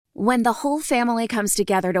When the whole family comes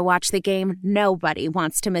together to watch the game, nobody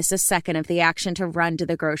wants to miss a second of the action to run to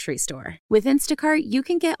the grocery store. With Instacart, you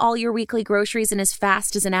can get all your weekly groceries in as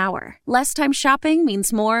fast as an hour. Less time shopping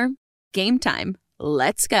means more game time.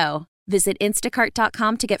 Let's go. Visit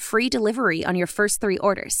instacart.com to get free delivery on your first 3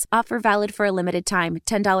 orders. Offer valid for a limited time.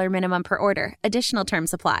 $10 minimum per order. Additional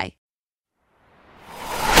terms apply.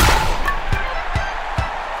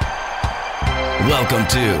 Welcome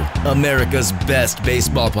to America's Best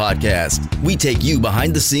Baseball Podcast. We take you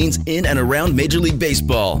behind the scenes in and around Major League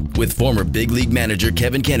Baseball with former big league manager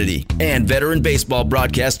Kevin Kennedy and veteran baseball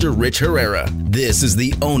broadcaster Rich Herrera. This is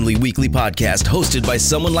the only weekly podcast hosted by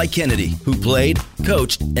someone like Kennedy who played,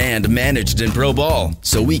 coached, and managed in pro ball.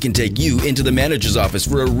 So we can take you into the manager's office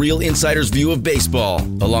for a real insider's view of baseball,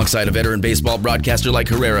 alongside a veteran baseball broadcaster like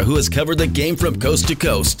Herrera who has covered the game from coast to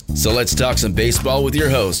coast. So let's talk some baseball with your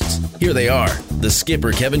hosts. Here they are, the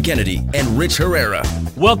skipper Kevin Kennedy and Rich Herrera.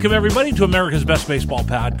 Welcome everybody to America's Best Baseball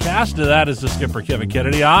Podcast. That is the skipper Kevin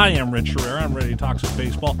Kennedy. I am Rich Herrera. I'm ready to talk some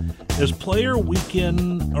baseball as player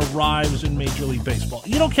weekend arrives in Major League Baseball.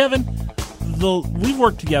 You know, Kevin, we've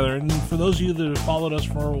worked together, and for those of you that have followed us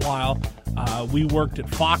for a while, we worked at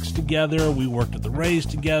Fox together, we worked at the Rays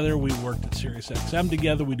together, we worked at SiriusXM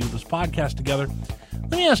together, we do this podcast together.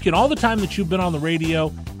 Let me ask you, in all the time that you've been on the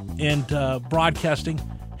radio and broadcasting,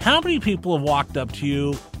 how many people have walked up to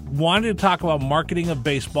you, wanted to talk about marketing of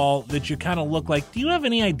baseball that you kind of look like? Do you have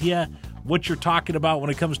any idea what you're talking about when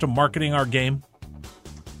it comes to marketing our game?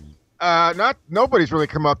 Nobody's really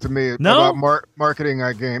come up to me about marketing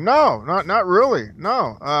our game. No, not really.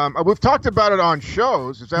 No. We've talked about it on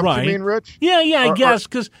shows. Is that what you mean, Rich? Yeah, I guess,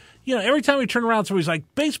 because every time we turn around, somebody's like,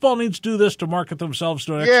 baseball needs to do this to market themselves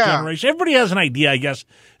to the next generation. Everybody has an idea, I guess,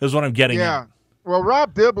 is what I'm getting at. Well,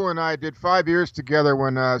 Rob Dibble and I did 5 years together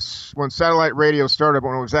when satellite radio started,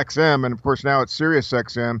 when it was XM, and of course now it's Sirius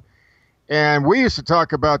XM. And we used to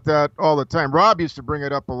talk about that all the time. Rob used to bring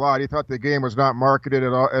it up a lot. He thought the game was not marketed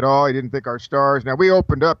at all. He didn't think our stars. Now, we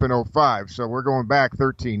opened up in 2005, so we're going back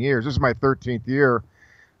 13 years. This is my 13th year.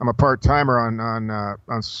 I'm a part-timer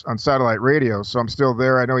on satellite radio, so I'm still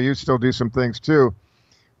there. I know you still do some things too.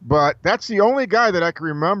 But that's the only guy that I can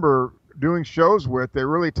remember doing shows with. They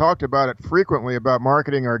really talked about it frequently, about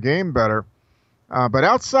marketing our game better. But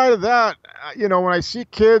outside of that, when I see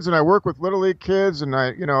kids and I work with Little League kids and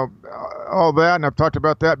all that, and I've talked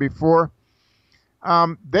about that before,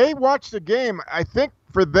 they watch the game. I think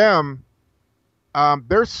for them,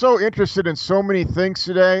 they're so interested in so many things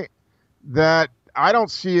today that I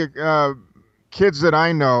don't see kids that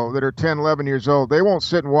I know that are 10, 11 years old. They won't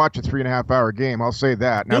sit and watch a 3.5-hour game. I'll say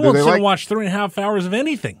that. Now, they won't sit and watch 3.5 hours of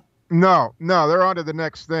anything. No, they're on to the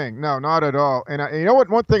next thing. No, not at all. And you know what?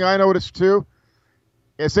 One thing I noticed too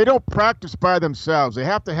is they don't practice by themselves. They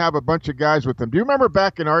have to have a bunch of guys with them. Do you remember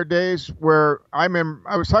back in our days where I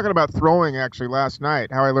was talking about throwing actually last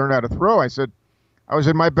night, how I learned how to throw? I said I was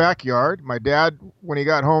in my backyard. My dad, when he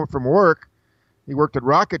got home from work, he worked at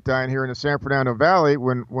Rocketdyne here in the San Fernando Valley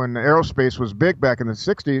when aerospace was big back in the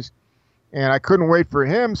 60s. And I couldn't wait for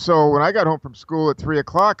him, so when I got home from school at 3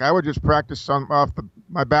 o'clock, I would just practice off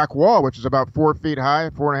my back wall, which is about 4 feet high,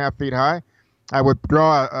 4.5 feet high. I would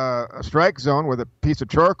draw a strike zone with a piece of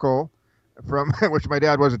charcoal, which my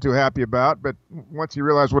dad wasn't too happy about, but once he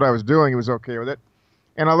realized what I was doing, he was okay with it.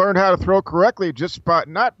 And I learned how to throw correctly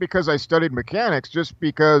not because I studied mechanics, just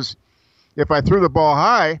because if I threw the ball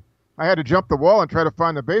high, I had to jump the wall and try to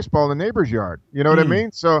find the baseball in the neighbor's yard. You know what I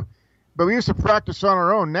mean? But we used to practice on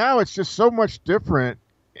our own. Now it's just so much different,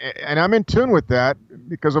 and I'm in tune with that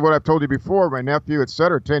because of what I've told you before. My nephew, et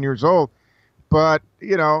cetera, 10 years old. But,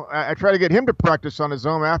 I try to get him to practice on his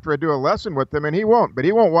own after I do a lesson with him, and he won't. But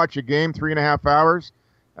he won't watch a game 3.5 hours.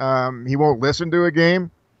 He won't listen to a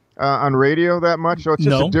game on radio that much. So it's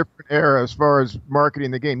just a different era as far as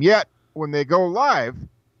marketing the game. Yet, when they go live,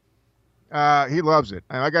 he loves it.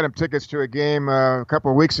 And I got him tickets to a game a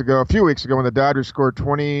few weeks ago, when the Dodgers scored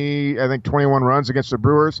 21 runs against the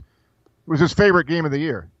Brewers. It was his favorite game of the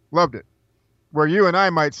year. Loved it. Where you and I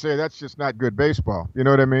might say that's just not good baseball. You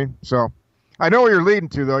know what I mean? So I know where you're leading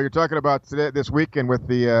to, though. You're talking about this weekend with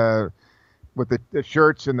the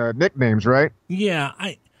shirts and the nicknames, right? Yeah.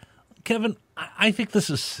 Kevin, I think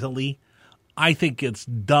this is silly. I think it's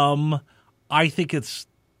dumb. I think it's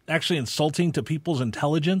actually insulting to people's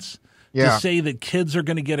intelligence. To say that kids are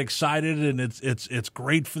going to get excited and it's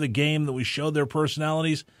great for the game that we show their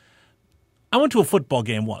personalities. I went to a football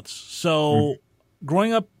game once. So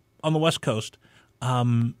growing up on the West Coast,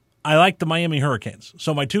 I like the Miami Hurricanes.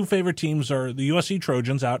 So my two favorite teams are the USC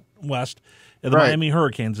Trojans out west and the Miami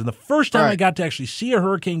Hurricanes. And the first time I got to actually see a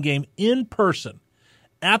Hurricane game in person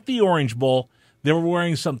at the Orange Bowl, They were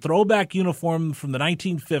wearing some throwback uniform from the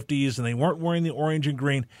 1950s, and they weren't wearing the orange and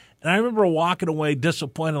green. And I remember walking away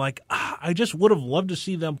disappointed, like, I just would have loved to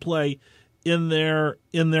see them play in their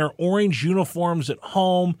orange uniforms at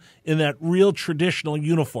home, in that real traditional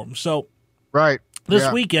uniform. So right.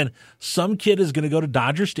 This weekend, some kid is going to go to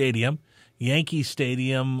Dodger Stadium, Yankee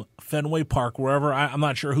Stadium, Fenway Park, wherever. I'm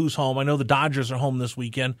not sure who's home. I know the Dodgers are home this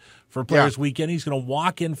weekend for Players Weekend. He's going to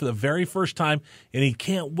walk in for the very first time, and he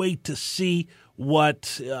can't wait to see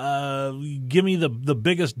what give me the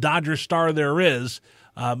biggest Dodger star there is.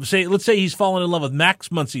 Let's say he's fallen in love with Max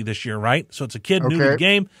Muncy this year, right? So it's a kid new to the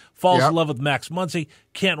game, falls in love with Max Muncy.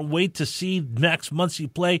 Can't wait to see Max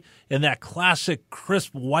Muncy play in that classic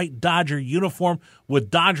crisp white Dodger uniform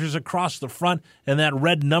with Dodgers across the front and that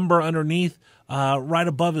red number underneath, right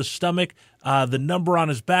above his stomach, the number on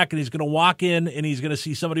his back, and he's going to walk in and he's going to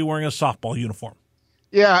see somebody wearing a softball uniform.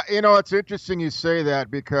 Yeah, it's interesting you say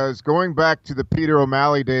that, because going back to the Peter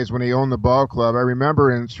O'Malley days when he owned the ball club, I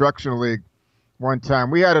remember in Instructional League one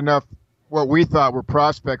time we had enough what we thought were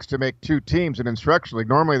prospects to make two teams in Instructional League.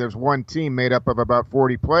 Normally there's one team made up of about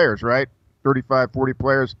 40 players, right? 35, 40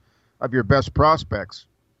 players of your best prospects.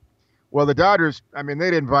 Well, the Dodgers,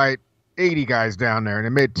 they'd invite 80 guys down there, and they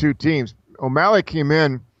made two teams. O'Malley came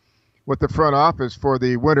in with the front office for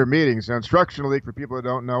the winter meetings. Now, Instructional League, for people that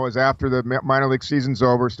don't know, is after the minor league season's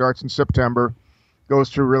over, starts in September, goes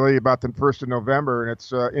through really about the 1st of November, and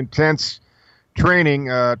it's intense training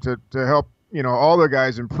to help all the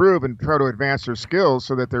guys improve and try to advance their skills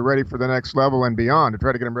so that they're ready for the next level and beyond, to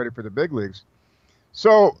try to get them ready for the big leagues.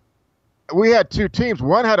 So we had two teams.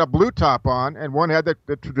 One had a blue top on, and one had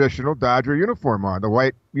the traditional Dodger uniform on, the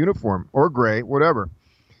white uniform or gray, whatever.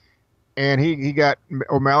 And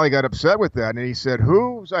O'Malley got upset with that, and he said,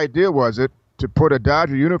 whose idea was it to put a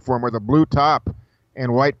Dodger uniform with a blue top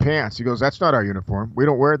and white pants? He goes, that's not our uniform. We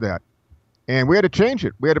don't wear that. And we had to change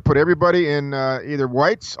it. We had to put everybody in either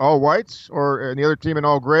whites, all whites, or the other team in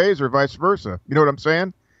all grays, or vice versa. You know what I'm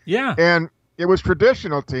saying? Yeah. And it was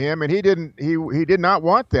traditional to him, and he did not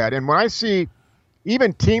want that. And when I see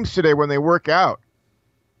even teams today, when they work out,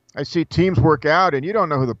 I see teams work out, and you don't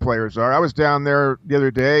know who the players are. I was down there the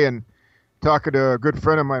other day and talking to a good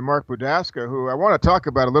friend of mine, Mark Budaska, who I want to talk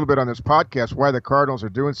about a little bit on this podcast, why the Cardinals are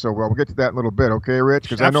doing so well. We'll get to that in a little bit, okay, Rich?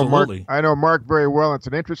 Because I know Mark very well. It's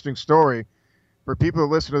an interesting story for people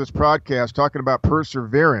who listen to this podcast, talking about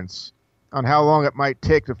perseverance on how long it might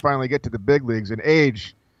take to finally get to the big leagues, and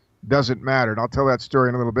age doesn't matter. And I'll tell that story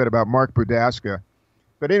in a little bit about Mark Budaska.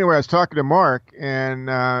 But anyway, I was talking to Mark, and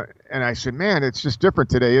I said, man, it's just different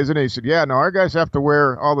today, isn't it? He said, yeah, no, our guys have to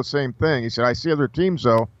wear all the same thing. He said, I see other teams,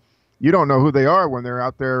 though. You don't know who they are when they're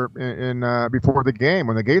out there in before the game,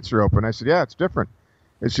 when the gates are open. I said, yeah, it's different.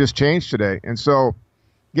 It's just changed today. And so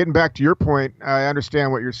getting back to your point, I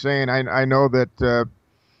understand what you're saying. I know that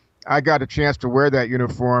I got a chance to wear that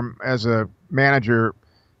uniform as a manager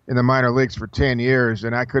in the minor leagues for 10 years,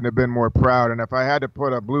 and I couldn't have been more proud. And if I had to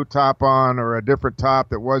put a blue top on or a different top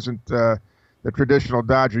that wasn't the traditional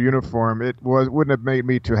Dodger uniform, wouldn't have made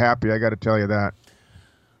me too happy, I got to tell you that.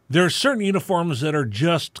 There are certain uniforms that are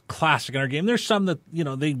just classic in our game. There's some that,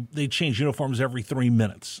 they change uniforms every 3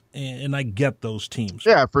 minutes, and I get those teams.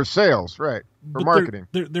 Yeah, for sales, right, for marketing.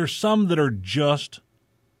 There's some that are just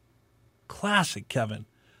classic, Kevin.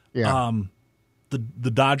 Yeah.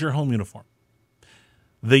 The Dodger home uniform,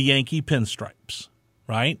 the Yankee pinstripes,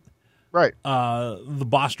 right? Right. The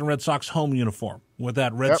Boston Red Sox home uniform with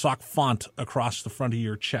that Red Sox font across the front of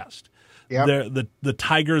your chest. Yep. The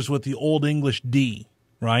Tigers with the Old English D.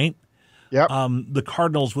 Right? Yep. The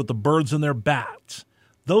Cardinals with the birds in their bats.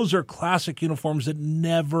 Those are classic uniforms that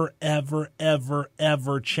never, ever, ever,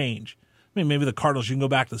 ever change. Maybe the Cardinals, you can go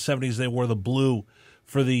back to the 70s, they wore the blue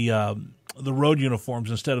for the road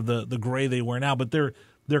uniforms instead of the gray they wear now. But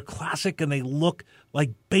they're classic, and they look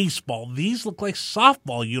like baseball. These look like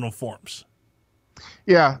softball uniforms.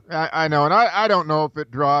 Yeah, I know. And I don't know if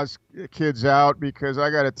it draws kids out, because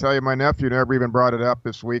I got to tell you, my nephew never even brought it up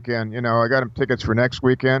this weekend. I got him tickets for next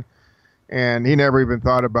weekend, and he never even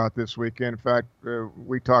thought about this weekend. In fact,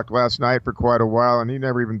 we talked last night for quite a while, and he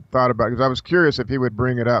never even thought about it, because I was curious if he would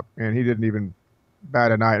bring it up, and he didn't even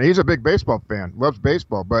bat an eye. And he's a big baseball fan, loves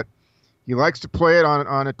baseball, but he likes to play it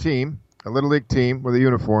on a team, a Little League team with a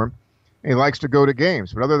uniform, and he likes to go to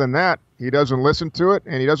games. But other than that, he doesn't listen to it,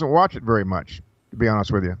 and he doesn't watch it very much, to be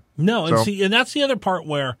honest with you. No, and that's the other part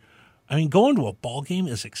where, going to a ball game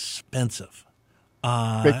is expensive.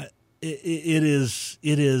 It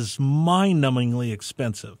is mind-numbingly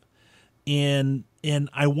expensive, and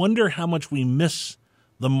I wonder how much we miss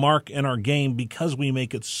the mark in our game because we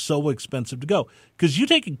make it so expensive to go. Because you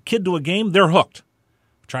take a kid to a game, they're hooked.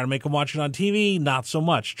 Try to make them watch it on TV, not so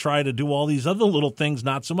much. Try to do all these other little things,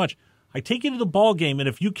 not so much. I take you to the ball game, and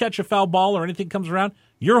if you catch a foul ball or anything comes around,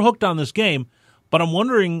 you're hooked on this game. But I'm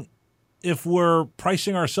wondering if we're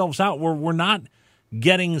pricing ourselves out where we're not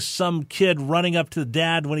getting some kid running up to the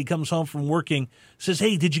dad when he comes home from working, says,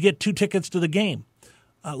 hey, did you get 2 tickets to the game?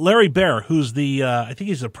 Larry Baer, who's I think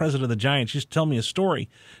he's the president of the Giants, used to tell me a story.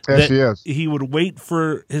 Yes, he is. He would wait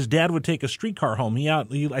for his dad would take a streetcar home. I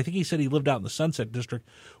think he said he lived out in the Sunset District,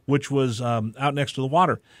 which was out next to the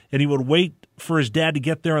water. And he would wait for his dad to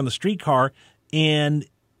get there on the streetcar, and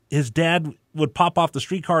his dad would pop off the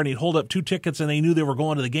streetcar and he'd hold up 2 tickets, and they knew they were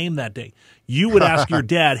going to the game that day. You would ask your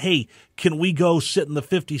dad, hey, can we go sit in the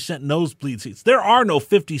 50-cent nosebleed seats? There are no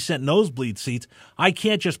 50-cent nosebleed seats. I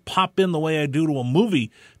can't just pop in the way I do to a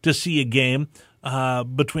movie to see a game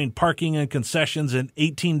between parking and concessions and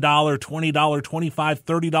 $18, $20, $25,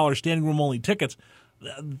 $30 standing room only tickets.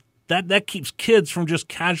 That keeps kids from just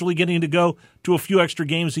casually getting to go to a few extra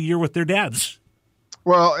games a year with their dads.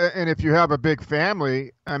 Well, and if you have a big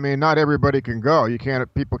family, I mean, not everybody can go.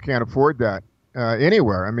 People can't afford that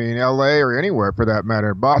anywhere. I mean, L.A. or anywhere for that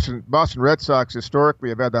matter. Boston Red Sox historically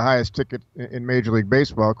have had the highest ticket in Major League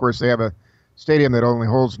Baseball. Of course, they have a stadium that only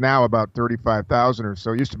holds now about 35,000 or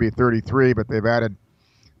so. It used to be 33, but they've added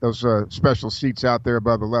those special seats out there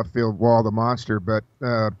above the left field wall, the monster. But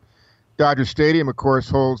Dodger Stadium, of course,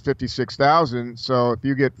 holds 56,000. So if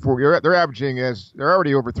you get they're averaging they're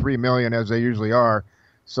already over 3 million as they usually are.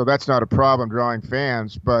 So that's not a problem drawing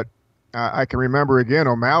fans. But I can remember again,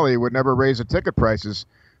 O'Malley would never raise the ticket prices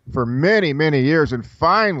for many, many years. And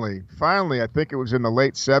finally, I think it was in the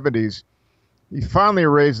late 70s, he finally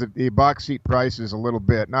raised the box seat prices a little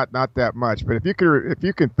bit, not that much. But if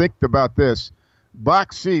you can think about this,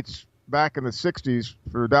 box seats back in the 60s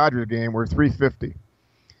for a Dodger game were $3.50.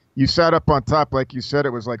 You sat up on top, like you said,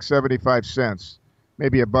 it was like 75 cents,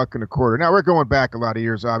 maybe $1.25. Now, we're going back a lot of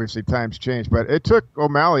years. Obviously, times changed. But it took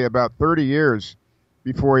O'Malley about 30 years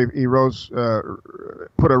before he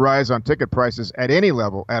put a rise on ticket prices at any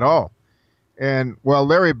level at all. And while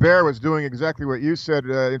Larry Baer was doing exactly what you said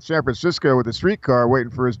in San Francisco with the streetcar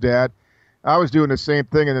waiting for his dad, I was doing the same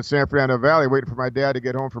thing in the San Fernando Valley, waiting for my dad to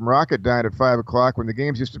get home from Rocketdyne at 5 o'clock when the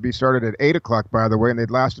games used to be started at 8 o'clock, by the way, and they'd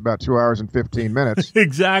last about 2 hours and 15 minutes.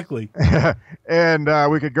 Exactly. And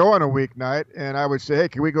we could go on a weeknight, and I would say, hey,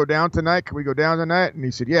 can we go down tonight? Can we go down tonight? And he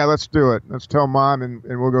said, yeah, let's do it. Let's tell Mom, and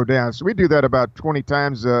we'll go down. So we do that about 20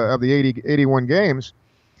 times of the 81 games.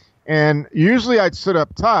 And usually I'd sit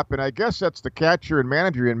up top, and I guess that's the catcher and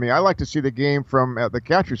manager in me. I like to see the game from the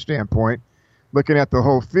catcher standpoint, looking at the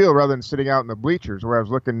whole field rather than sitting out in the bleachers where I was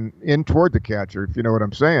looking in toward the catcher, if you know what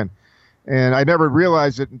I'm saying. And I never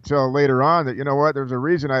realized it until later on that, you know what, there's a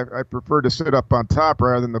reason I prefer to sit up on top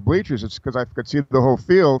rather than the bleachers. It's because I could see the whole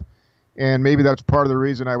field, and maybe that's part of the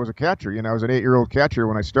reason I was a catcher. You know, I was an 8-year-old catcher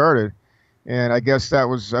when I started, and I guess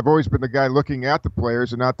I've always been the guy looking at the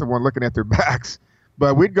players and not the one looking at their backs.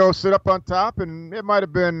 But we'd go sit up on top, and it might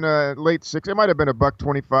have been late six. It might have been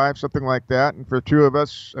 $1.25, something like that. And for 2 of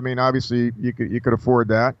us, I mean, obviously you could afford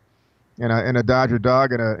that. And a Dodger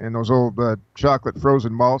dog and those old chocolate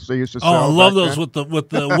frozen malts they used to sell. Oh, I love those with the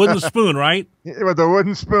wooden spoon, right? Yeah, with the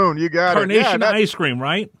wooden spoon, you got Carnation it. Yeah, ice cream,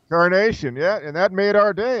 right? Carnation, yeah, and that made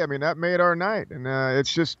our day. I mean, that made our night, and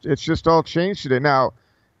it's just all changed today. Now,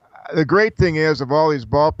 the great thing is of all these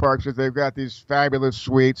ballparks is they've got these fabulous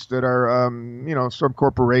suites that are, some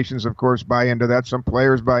corporations, of course, buy into that. Some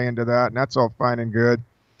players buy into that, and that's all fine and good.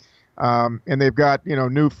 And they've got,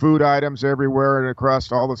 new food items everywhere and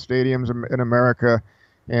across all the stadiums in America,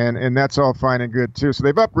 and that's all fine and good, too. So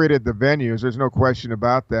they've upgraded the venues. There's no question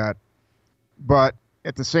about that. But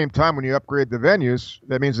at the same time, when you upgrade the venues,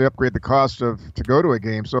 that means they upgrade the cost to go to a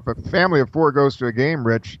game. So if a family of 4 goes to a game,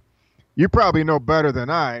 Rich, you probably know better than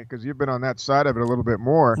I because you've been on that side of it a little bit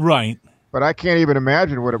more. Right. But I can't even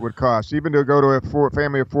imagine what it would cost, even to go to a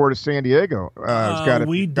family of 4 to San Diego. It's got to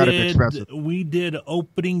be expensive. We did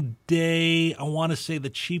opening day. I want to say the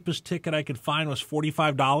cheapest ticket I could find was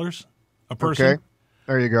 $45 a person. Okay.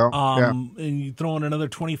 There you go. And you throw in another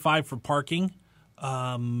 $25 for parking.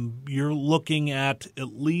 You're looking at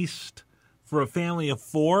least for a family of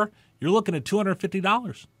 4, you're looking at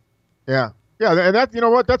 $250. Yeah. Yeah, and that, you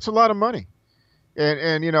know what, that's a lot of money.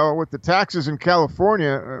 And with the taxes in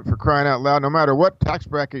California, for crying out loud, no matter what tax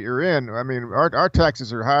bracket you're in, I mean, our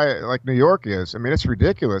taxes are high like New York is. I mean, it's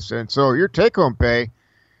ridiculous. And so your take-home pay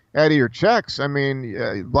out of your checks, I mean,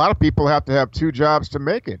 a lot of people have to have 2 jobs to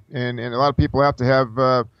make it. And a lot of people have to have,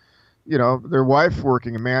 their wife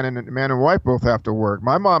working. A man and wife both have to work.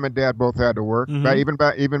 My mom and dad both had to work, even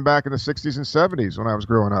back in the 60s and 70s when I was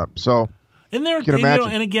growing up. So. And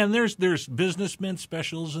imagine. Again, there's businessmen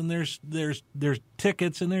specials, and there's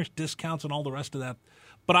tickets, and there's discounts, and all the rest of that.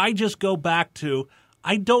 But I just go back to,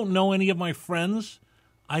 I don't know any of my friends.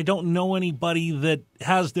 I don't know anybody that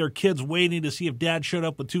has their kids waiting to see if Dad showed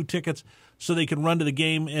up with 2 tickets so they could run to the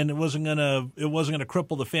game, and it wasn't gonna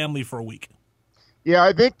cripple the family for a week. Yeah,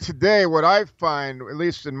 I think today what I find, at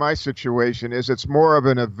least in my situation, is it's more of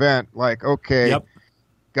an event. Like, okay, Yep.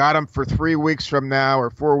 got them for 3 weeks from now or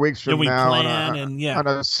 4 weeks from we now plan on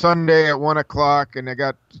a Sunday at 1:00, and they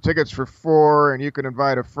got tickets for 4, and you can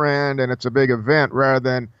invite a friend, and it's a big event rather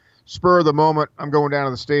than spur of the moment. I'm going down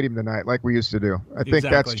to the stadium tonight, like we used to do. I think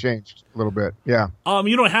that's changed a little bit. Yeah.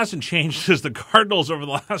 It hasn't changed is the Cardinals over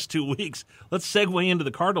the last 2 weeks. Let's segue into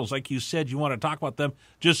the Cardinals. Like you said, you want to talk about them.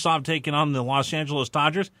 Just saw them taking on the Los Angeles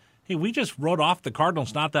Dodgers. Hey, we just wrote off the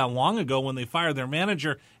Cardinals not that long ago when they fired their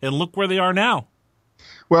manager, and look where they are now.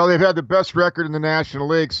 Well, they've had the best record in the National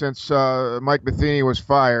League since Mike Matheny was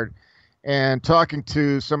fired. And talking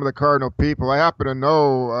to some of the Cardinal people, I happen to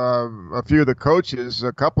know a few of the coaches.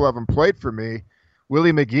 A couple of them played for me.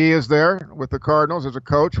 Willie McGee is there with the Cardinals as a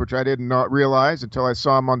coach, which I did not realize until I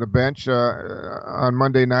saw him on the bench on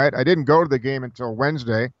Monday night. I didn't go to the game until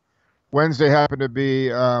Wednesday. Wednesday happened to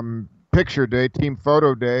be picture day, team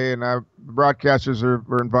photo day, and broadcasters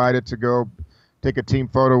were invited to go take a team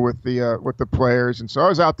photo with the players. And so I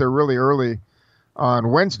was out there really early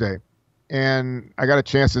on Wednesday. And I got a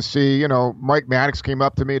chance to see, Mike Maddox came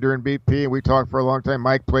up to me during BP, and we talked for a long time.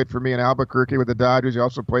 Mike played for me in Albuquerque with the Dodgers. He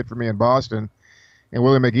also played for me in Boston. And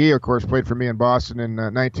Willie McGee, of course, played for me in Boston in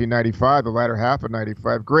 1995, the latter half of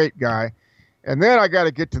 95. Great guy. And then I got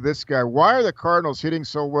to get to this guy. Why are the Cardinals hitting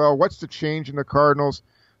so well? What's the change in the Cardinals?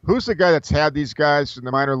 Who's the guy that's had these guys in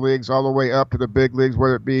the minor leagues all the way up to the big leagues,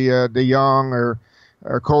 whether it be DeYoung or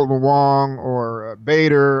Colton Wong or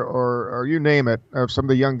Bader or you name it, of some of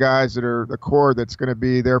the young guys that are the core that's going to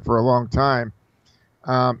be there for a long time.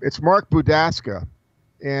 It's Mark Budaska.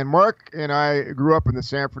 And Mark and I grew up in the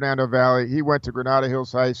San Fernando Valley. He went to Granada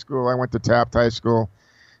Hills High School. I went to Taft High School.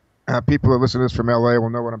 People that listen to this from L.A. will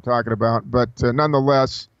know what I'm talking about. But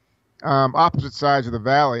nonetheless, opposite sides of the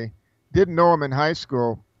valley. Didn't know him in high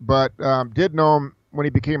school, but did know him when he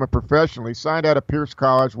became a professional. He signed out of Pierce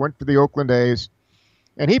College, went to the Oakland A's.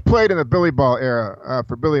 And he played in the Billy Ball era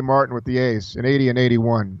for Billy Martin with the A's in 80 and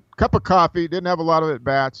 81. Cup of coffee, didn't have a lot of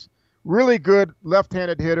at-bats. Really good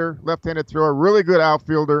left-handed hitter, left-handed thrower, really good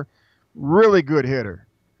outfielder, really good hitter.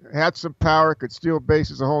 Had some power, could steal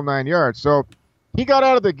bases the whole 9 yards. So he got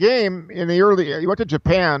out of the game he went to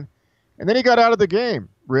Japan, and then he got out of the game,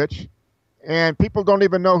 Rich. And people don't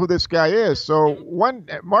even know who this guy is. So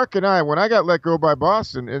Mark and I, when I got let go by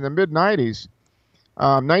Boston in the mid-'90s,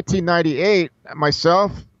 1998,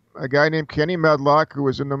 myself, a guy named Kenny Medlock, who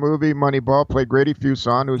was in the movie Moneyball, played Grady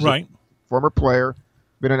Fuson, who's a former player,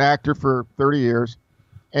 been an actor for 30 years,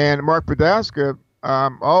 and Mark Budaska,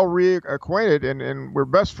 all reacquainted, and we're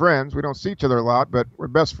best friends. We don't see each other a lot, but we're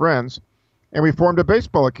best friends. And we formed a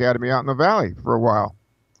baseball academy out in the Valley for a while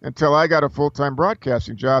until I got a full-time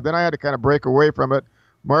broadcasting job. Then I had to kind of break away from it.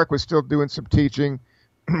 Mark was still doing some teaching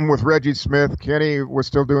with Reggie Smith. Kenny was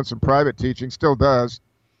still doing some private teaching, still does.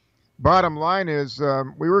 Bottom line is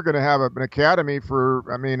we were going to have an academy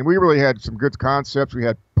we really had some good concepts. We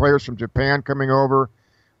had players from Japan coming over.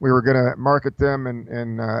 We were going to market them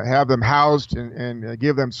and have them housed and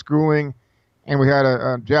give them schooling. And we had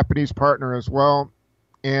a Japanese partner as well.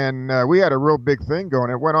 And we had a real big thing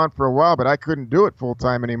going. It went on for a while, but I couldn't do it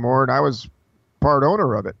full-time anymore, and I was part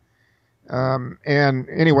owner of it. And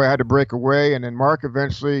anyway, I had to break away, and then Mark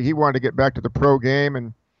eventually, he wanted to get back to the pro game,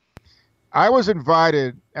 and I was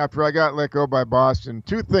invited after I got let go by Boston.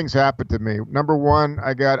 2 things happened to me. Number one,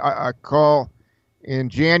 I got a call in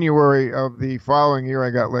January of the following year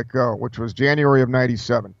I got let go, which was January of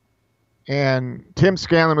 97. And Tim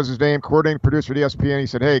Scanlon was his name, coordinating producer at ESPN. He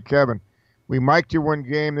said, "Hey, Kevin, we mic'd you one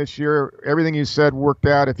game this year. Everything you said worked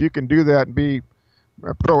out. If you can do that and be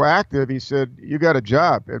proactive," he said, "you got a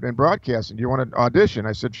job in broadcasting. Do you want to audition?"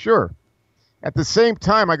 I said, "Sure." At the same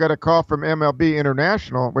time, I got a call from MLB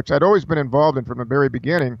International, which I'd always been involved in from the very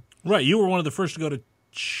beginning. Right. You were one of the first to go to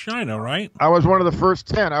China, right? I was one of the first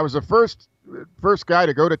 10. I was the first guy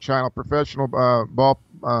to go to China, professional ball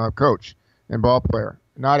coach and ball player,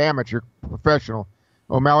 not amateur, professional.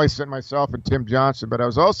 O'Malley sent myself and Tim Johnson, but I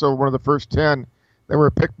was also one of the first 10 that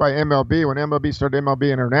were picked by MLB. When MLB started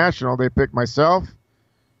MLB International, they picked myself,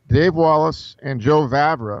 Dave Wallace, and Joe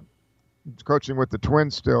Vavra, coaching with the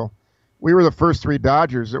Twins still. We were the first 3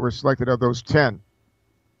 Dodgers that were selected of those 10.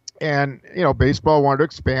 And, baseball wanted to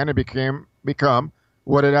expand and become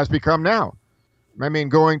what it has become now.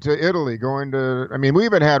 Going to Italy, we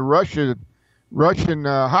even had Russia Russian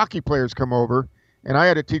hockey players come over, and I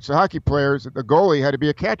had to teach the hockey players that the goalie had to be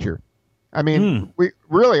a catcher. I mean,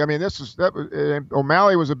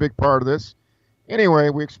 O'Malley was a big part of this. Anyway,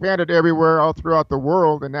 we expanded everywhere, all throughout the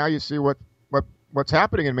world, and now you see what's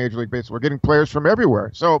happening in Major League Baseball. We're getting players from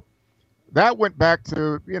everywhere. So that went back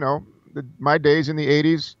to, my days in the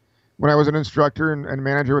 80s when I was an instructor and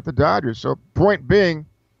manager with the Dodgers. So point being,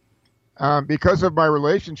 because of my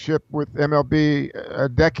relationship with MLB a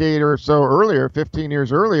decade or so earlier, 15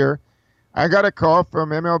 years earlier, I got a call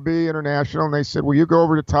from MLB International, and they said, will you go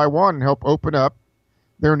over to Taiwan and help open up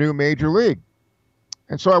their new major league?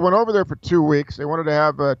 And so I went over there for 2 weeks. They wanted to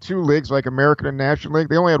have 2 leagues like American and National League.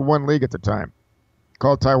 They only had 1 league at the time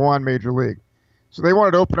called Taiwan Major League. So they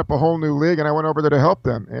wanted to open up a whole new league, and I went over there to help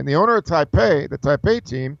them. And the owner of Taipei, the Taipei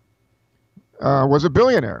team, was a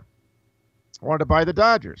billionaire. Wanted to buy the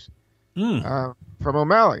Dodgers from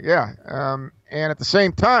O'Malley, yeah. And at the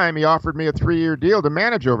same time, he offered me a 3-year deal to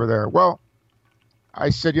manage over there. Well, I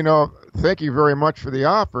said, thank you very much for the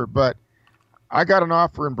offer, but I got an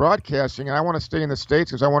offer in broadcasting, and I want to stay in the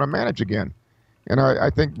States because I want to manage again. And I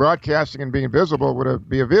think broadcasting and being visible would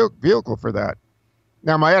be a vehicle for that.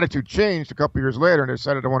 Now, my attitude changed a couple years later, and I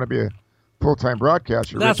decided I want to be a full-time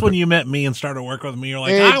broadcaster. That's when you met me and started working with me. You're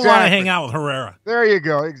like, exactly. I want to hang out with Herrera. There you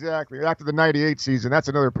go, exactly. After the 98 season, that's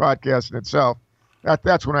another podcast in itself.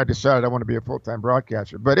 That's when I decided I want to be a full-time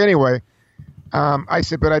broadcaster. But anyway, I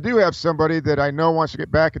said, but I do have somebody that I know wants to get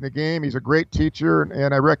back in the game. He's a great teacher,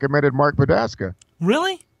 and I recommended Mark Podaska.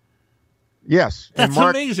 Really? Yes. That's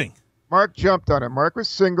amazing. Mark jumped on it. Mark was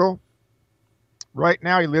single. Right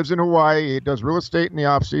now, he lives in Hawaii. He does real estate in the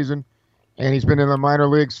off season, and he's been in the minor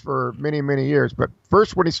leagues for many, many years. But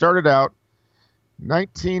first, when he started out,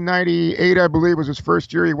 1998, I believe, was his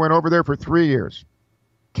first year. He went over there for 3 years,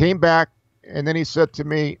 came back, and then he said to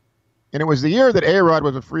me, and it was the year that A-Rod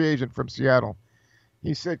was a free agent from Seattle.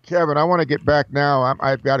 He said, Kevin, I want to get back now.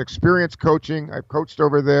 I've got experience coaching. I've coached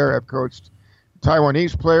over there. I've coached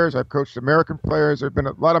Taiwanese players. I've coached American players. There have been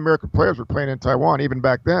a lot of American players were playing in Taiwan even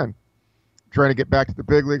back then, trying to get back to the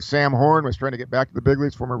big leagues. Sam Horn was trying to get back to the big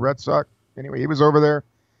leagues, former Red Sox. Anyway, he was over there.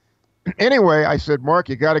 Anyway, I said, Mark,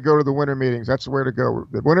 you got to go to the winter meetings. That's the way to go.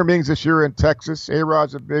 The winter meetings this year in Texas.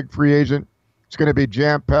 A-Rod's a big free agent. It's going to be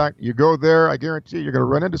jam-packed. You go there, I guarantee you're going to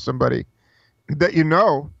run into somebody that you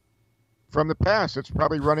know from the past. It's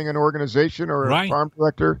probably running an organization or a farm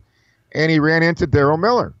director. And he ran into Daryl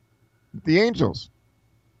Miller, the Angels.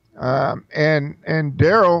 And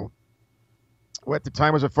Daryl, who at the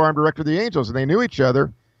time was a farm director of the Angels, and they knew each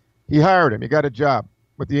other. He hired him. He got a job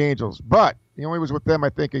with the Angels. But he only was with them, I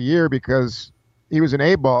think, a year because he was an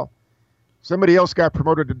A-ball. Somebody else got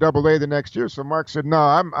promoted to Double-A the next year. So Mark said,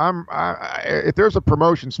 no, if there's a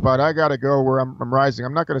promotion spot, I got to go where I'm rising.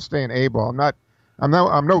 I'm not going to stay in A-ball.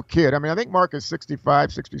 I'm no kid. I mean, I think Mark is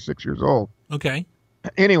 65, 66 years old. Okay.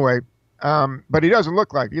 Anyway, but he doesn't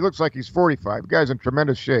look like, he looks like he's 45. The guy's in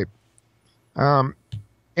tremendous shape. And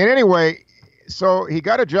anyway, so he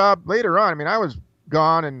got a job later on. I mean, I was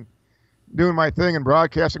gone and doing my thing in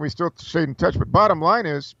broadcasting. We still stayed in touch. But bottom line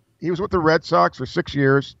is, he was with the Red Sox for 6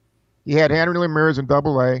 years. He had Henry Ramirez in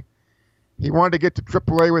Double-A. He wanted to get to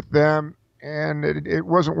Triple-A with them, and it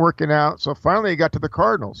wasn't working out. So finally he got to the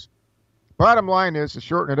Cardinals. Bottom line is, to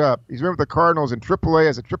shorten it up, he's been with the Cardinals in Triple-A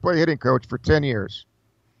as a Triple-A hitting coach for 10 years.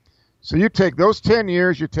 So you take those 10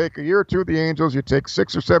 years, you take a year or two with the Angels, you take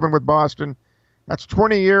 6 or 7 with Boston. That's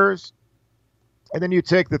 20 years. And then you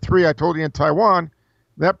take the 3 I told you in Taiwan.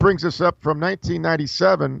 That brings us up from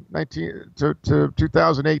 1997 to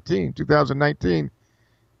 2018, 2019.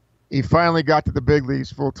 He finally got to the big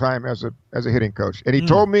leagues full-time as a hitting coach. And he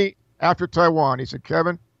told me after Taiwan, he said,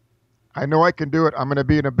 Kevin, I know I can do it. I'm going to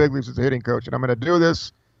be in the big leagues as a hitting coach. And I'm going to do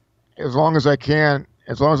this as long as I can,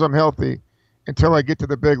 as long as I'm healthy, until I get to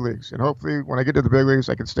the big leagues. And hopefully when I get to the big leagues,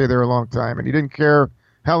 I can stay there a long time. And he didn't care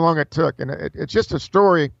how long it took. And it's just a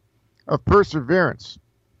story of perseverance.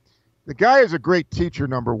 The guy is a great teacher,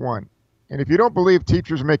 number one. And if you don't believe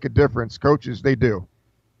teachers make a difference, coaches, they do.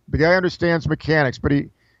 The guy understands mechanics, but he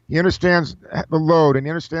understands the load, and he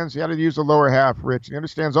understands how to use the lower half, Rich. He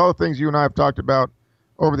understands all the things you and I have talked about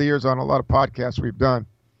over the years on a lot of podcasts we've done.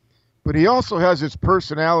 But he also has this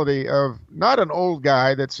personality of not an old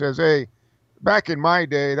guy that says, hey, back in my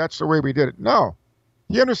day, that's the way we did it. No.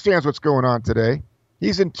 He understands what's going on today.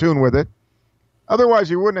 He's in tune with it. Otherwise,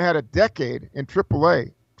 he wouldn't have had a decade in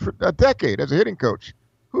AAA, a decade as a hitting coach.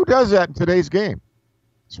 Who does that in today's game?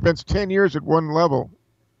 Spends 10 years at one level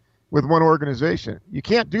with one organization. You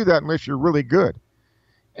can't do that unless you're really good.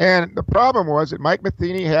 And the problem was that Mike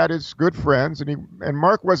Matheny had his good friends, and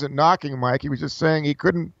Mark wasn't knocking Mike. He was just saying he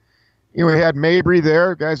couldn't He had Mabry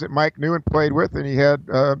there, guys that Mike knew and played with, and he had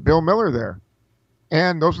Bill Miller there.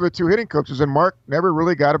 And those were the two hitting coaches, and Mark never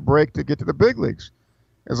really got a break to get to the big leagues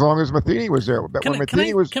as long as Matheny was there. But can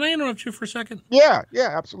I interrupt you for a second? Yeah,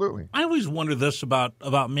 absolutely. I always wonder this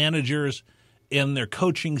about managers and their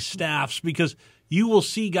coaching staffs, because you will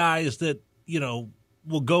see guys that,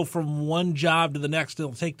 will go from one job to the next and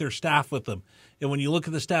they'll take their staff with them. And when you look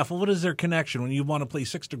at the staff, well, what is their connection? When you want to play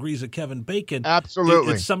 6 Degrees of Kevin Bacon,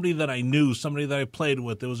 absolutely, it's somebody that I knew, somebody that I played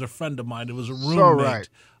with. It was a friend of mine. It was a roommate.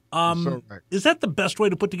 So right. Is that the best way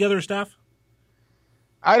to put together a staff?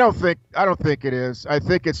 I don't think it is. I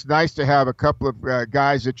think it's nice to have a couple of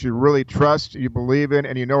guys that you really trust, you believe in,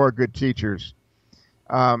 and you know are good teachers.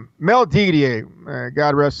 Mel Didier,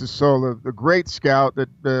 God rest his soul, the great scout that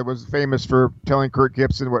was famous for telling Kirk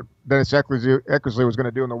Gibson what Dennis Eckersley was going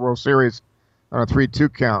to do in the World Series on a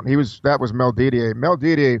 3-2 count. That was Mel Didier. Mel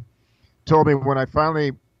Didier told me when I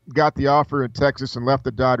finally got the offer in Texas and left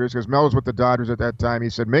the Dodgers, because Mel was with the Dodgers at that time, he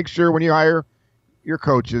said, make sure when you hire your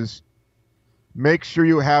coaches, make sure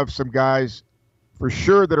you have some guys for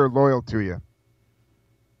sure that are loyal to you.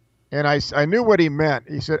 And I knew what he meant.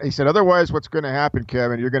 He said, otherwise what's going to happen,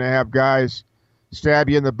 Kevin, you're going to have guys stab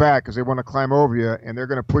you in the back because they want to climb over you, and they're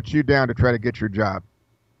going to put you down to try to get your job.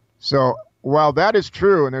 So while that is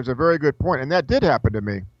true, and there's a very good point, and that did happen to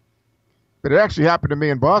me, but it actually happened to me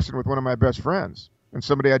in Boston with one of my best friends and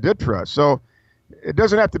somebody I did trust. So it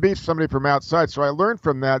doesn't have to be somebody from outside. So I learned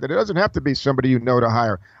from that it doesn't have to be somebody you know to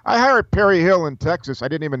hire. I hired Perry Hill in Texas. I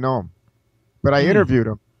didn't even know him, but I interviewed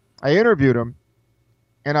him.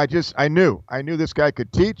 And I knew this guy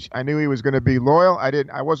could teach. I knew he was going to be loyal.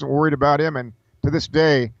 I wasn't worried about him. And to this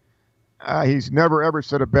day, he's never, ever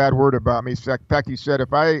said a bad word about me. In fact, he said,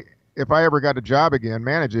 if I ever got a job again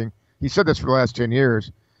managing, he said this for the last 10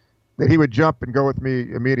 years, that he would jump and go with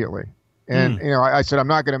me immediately. And, I said, I'm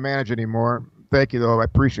not going to manage anymore. Thank you, though. I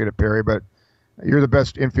appreciate it, Perry, but you're the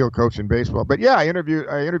best infield coach in baseball. But, yeah, I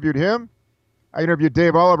interviewed him. I interviewed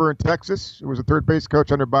Dave Oliver in Texas, who was a third base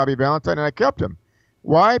coach under Bobby Valentine, and I kept him.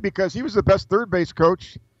 Why? Because he was the best third base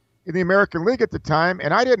coach in the American League at the time,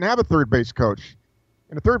 and I didn't have a third base coach.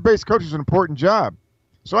 And a third base coach is an important job.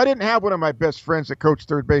 So I didn't have one of my best friends that coached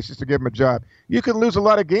third bases to give him a job. You can lose a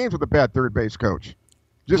lot of games with a bad third base coach.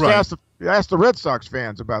 Just right. ask the Red Sox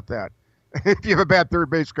fans about that. If you have a bad third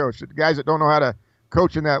base coach, the guys that don't know how to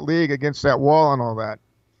coach in that league against that wall and all that.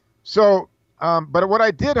 So, but what I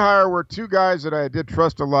did hire were 2 guys that I did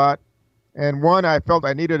trust a lot. And one, I felt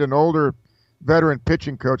I needed an older veteran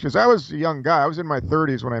pitching coach, because I was a young guy. I was in my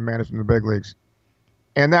 30s when I managed in the big leagues.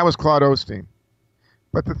 And that was Claude Osteen.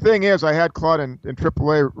 But the thing is, I had Claude in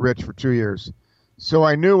AAA, Rich, for 2 years. So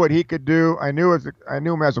I knew what he could do. I knew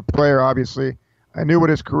him as a player, obviously. I knew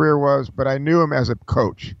what his career was, but I knew him as a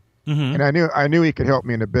coach. Mm-hmm. And I knew he could help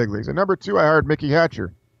me in the big leagues. And number 2, I hired Mickey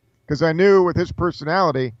Hatcher, because I knew with his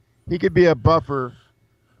personality, he could be a buffer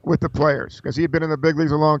with the players, because he had been in the big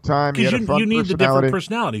leagues a long time. Because you need the different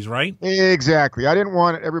personalities, right? Exactly. I didn't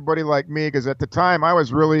want everybody like me, because at the time I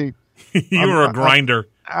was really you were a grinder.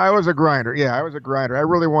 I was a grinder. Yeah, I was a grinder. I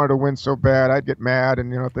really wanted to win so bad. I'd get mad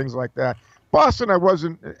and things like that. Boston, I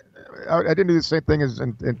didn't do the same thing as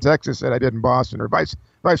in Texas that I did in Boston, or vice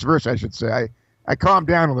versa, I should say. I calmed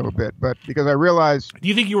down a little bit, but because I realized. Do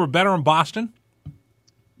you think you were better in Boston?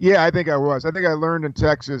 Yeah, I think I was. I think I learned in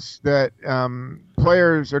Texas that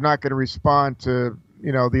players are not going to respond to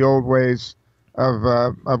the old ways of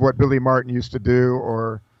what Billy Martin used to do,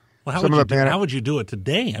 or how would you do it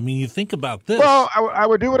today? I mean, you think about this. Well, I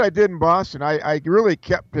would do what I did in Boston. I really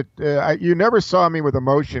kept it. You never saw me with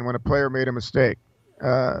emotion when a player made a mistake,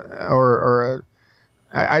 I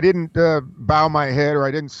didn't bow my head, or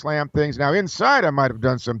I didn't slam things. Now inside I might have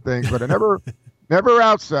done some things, but I never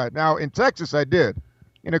outside. Now in Texas I did.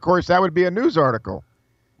 And, of course, that would be a news article.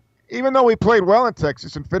 Even though we played well in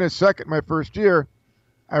Texas and finished second my first year,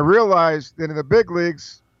 I realized that in the big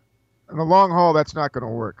leagues, in the long haul, that's not going to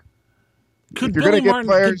work. Could Billy Martin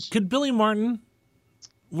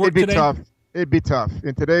work today? It'd be tough.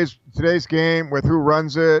 In today's game, with who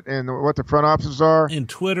runs it and what the front offices are. And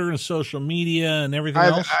Twitter and social media and everything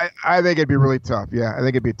else? I think it'd be really tough. Yeah, I think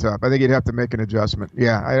it'd be tough. I think you'd have to make an adjustment.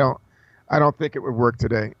 Yeah, I don't think it would work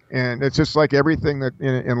today. And it's just like everything that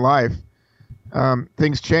in life,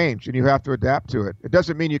 things change and you have to adapt to it. It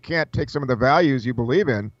doesn't mean you can't take some of the values you believe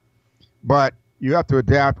in, but you have to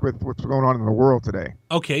adapt with what's going on in the world today.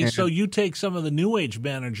 Okay, so you take some of the new age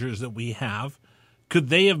managers that we have. Could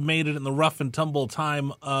they have made it in the rough and tumble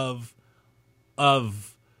time of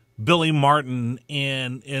Billy Martin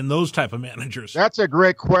and those type of managers? That's a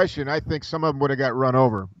great question. I think some of them would have got run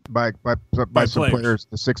over by some players in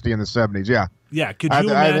the 60s and the 70s. Yeah. Yeah. Could you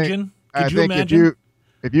imagine? I you think imagine?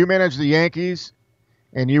 if you managed the Yankees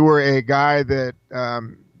and you were a guy that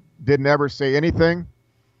didn't ever say anything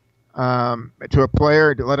to a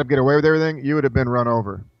player to let him get away with everything, you would have been run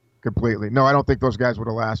over completely. No, I don't think those guys would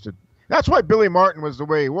have lasted. That's why Billy Martin was the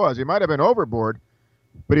way he was. He might have been overboard,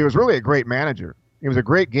 but he was really a great manager. He was a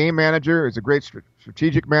great game manager. He was a great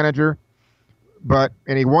strategic manager,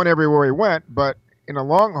 and he won everywhere he went. But in the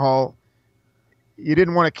long haul, you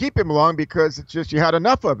didn't want to keep him long because it's just you had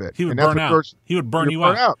enough of it. He would burn out. He would burn you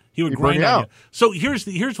out. He would grind out. So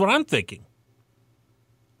here's what I'm thinking.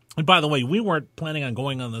 And by the way, we weren't planning on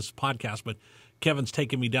going on this podcast, but Kevin's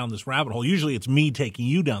taking me down this rabbit hole. Usually it's me taking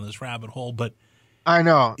you down this rabbit hole, but I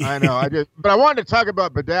know. But I wanted to talk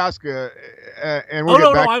about Badaska, and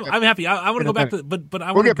I'm happy. I want to go back to, but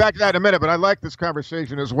we'll get back to that in a minute. But I like this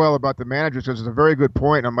conversation as well about the managers because it's a very good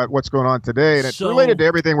point on what's going on today, and it's related to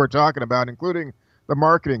everything we're talking about, including the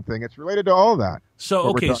marketing thing. It's related to all that.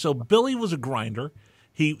 So Billy was a grinder.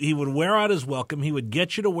 He would wear out his welcome. He would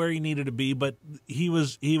get you to where you needed to be, but he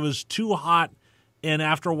was too hot. And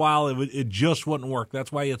after a while, it just wouldn't work.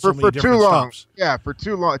 That's why he had so many different stops. Yeah, for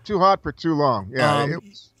too long. Too hot for too long. Yeah.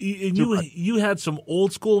 You had some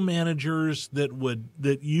old school managers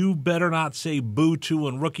that you better not say boo to,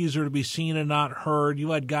 and rookies are to be seen and not heard.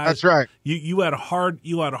 You had guys. That's right. You had hard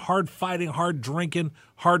fighting, hard drinking,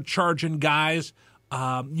 hard charging guys.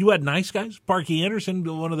 You had nice guys. Sparky Anderson,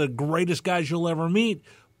 one of the greatest guys you'll ever meet,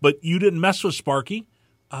 but you didn't mess with Sparky.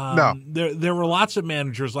 No. There were lots of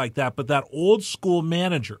managers like that, but that old school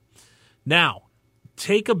manager. Now,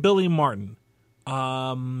 take a Billy Martin.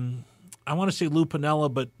 I want to say Lou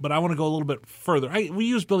Piniella, but I want to go a little bit further. We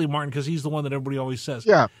use Billy Martin because he's the one that everybody always says.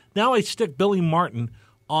 Yeah. Now I stick Billy Martin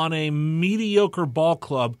on a mediocre ball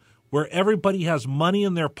club where everybody has money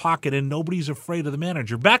in their pocket and nobody's afraid of the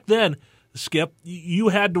manager. Back then, Skip, you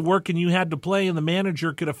had to work and you had to play, and the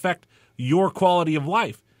manager could affect your quality of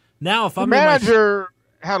life. Now, if I'm the manager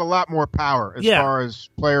had a lot more power as far as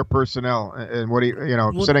player personnel and what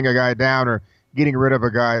sitting a guy down or getting rid of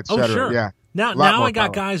a guy, et cetera. Oh, sure. Yeah. Now I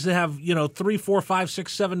got guys that have $3, $4, $5, $6,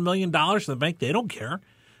 $7 million in the bank. They don't care.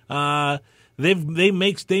 They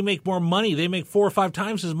make more money. They make 4 or 5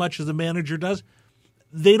 times as much as the manager does.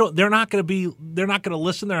 They're not going to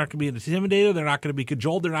listen. They're not going to be intimidated. They're not going to be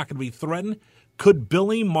cajoled. They're not going to be threatened. Could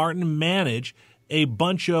Billy Martin manage a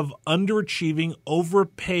bunch of underachieving,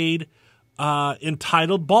 overpaid,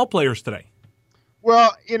 entitled ball players today?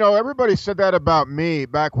 Well, everybody said that about me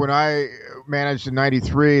back when I managed in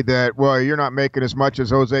 '93. That you're not making as much as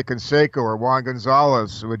Jose Canseco or Juan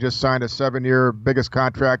Gonzalez, who had just signed a 7-year biggest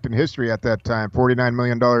contract in history at that time, $49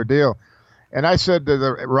 million deal. And I said to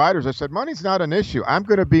the writers, money's not an issue. I'm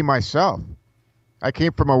going to be myself. I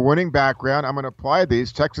came from a winning background. I'm going to apply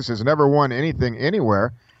these. Texas has never won anything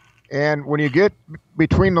anywhere. And when you get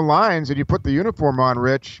between the lines and you put the uniform on,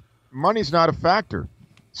 Rich, money's not a factor.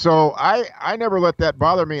 So I never let that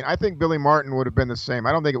bother me. I think Billy Martin would have been the same.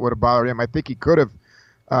 I don't think it would have bothered him. I think he could have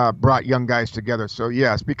brought young guys together. So,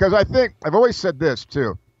 yes, because I think I've always said this,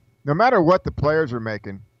 too. No matter what the players are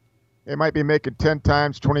making, they might be making 10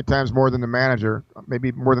 times, 20 times more than the manager,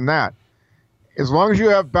 maybe more than that. As long as you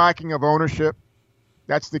have backing of ownership,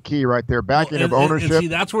 that's the key right there. Backing of ownership.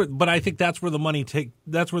 And see, but I think that's where the money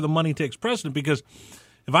takes precedent, because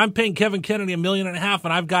if I'm paying Kevin Kennedy $1.5 million and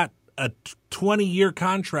I've got a 20-year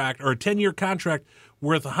contract or a 10-year contract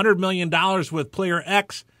worth $100 million with player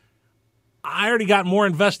X, I already got more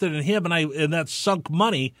invested in him, and that's sunk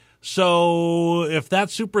money. So if that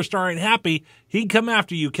superstar ain't happy, he can come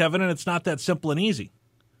after you, Kevin, and it's not that simple and easy.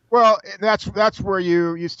 Well, that's where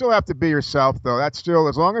you still have to be yourself, though. That's still,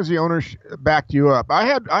 as long as the owners backed you up.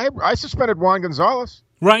 I suspended Juan Gonzalez.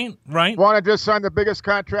 Right. Juan had just signed the biggest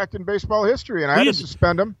contract in baseball history, and I had to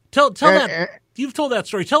suspend him. You've told that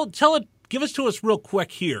story. Tell it. Give us to us real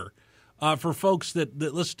quick here, for folks that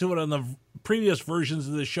listen to it on the previous versions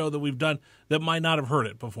of the show that we've done that might not have heard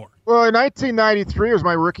it before. Well, in 1993 was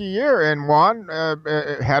my rookie year, and Juan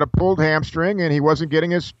had a pulled hamstring, and he wasn't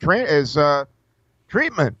getting his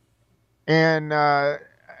treatment. And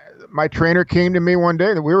my trainer came to me one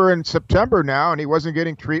day. We were in September now, and he wasn't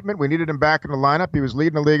getting treatment. We needed him back in the lineup. He was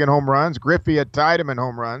leading the league in home runs. Griffey had tied him in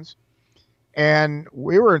home runs. And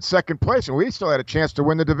we were in second place, and we still had a chance to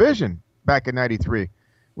win the division back in 93.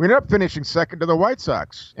 We ended up finishing second to the White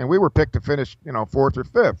Sox, and we were picked to finish, 4th or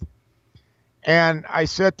 5th. And I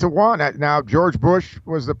said to Juan, now George Bush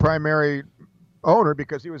was the primary owner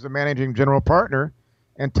because he was the managing general partner,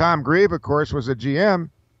 and Tom Grieve, of course, was a GM.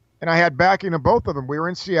 And I had backing of both of them. We were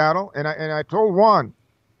in Seattle, and I told Juan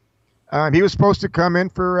he was supposed to come in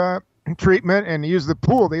for treatment and use the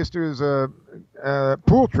pool. They used to use a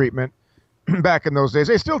pool treatment back in those days.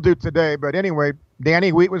 They still do today, but anyway,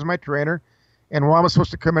 Danny Wheat was my trainer, and Juan was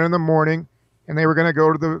supposed to come in the morning, and they were going to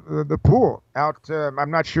go to the pool out.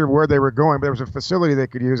 I'm not sure where they were going, but there was a facility they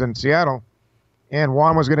could use in Seattle, and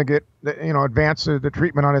Juan was going to get advance the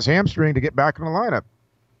treatment on his hamstring to get back in the lineup.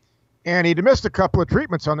 And he'd missed a couple of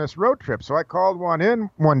treatments on this road trip. So I called Juan in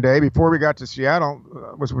one day before we got to Seattle,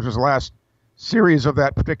 which was the last series of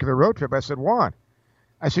that particular road trip. I said, Juan,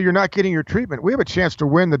 you're not getting your treatment. We have a chance to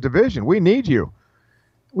win the division. We need you.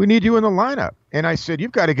 We need you in the lineup. And I said,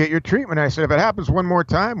 you've got to get your treatment. And I said, if it happens one more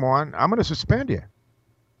time, Juan, I'm going to suspend you.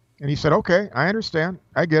 And he said, okay, I understand.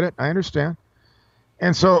 I get it. I understand.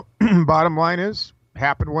 And so bottom line is,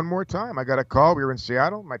 happened one more time. I got a call. We were in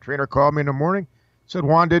Seattle. My trainer called me in the morning. Said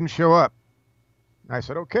Juan didn't show up. I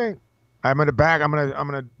said, okay, I'm going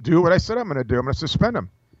to do what I said I'm going to do. I'm going to suspend him.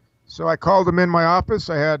 So I called him in my office.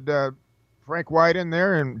 I had Frank White in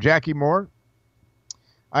there and Jackie Moore.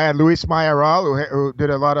 I had Luis Mayoral, who did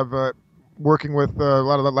a lot of working with a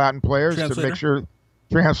lot of the Latin players to make sure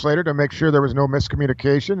there was no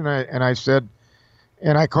miscommunication.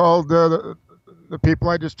 And I called the people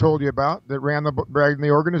I just told you about that ran the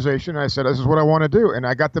organization. And I said, this is what I want to do. And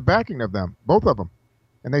I got the backing of them, both of them.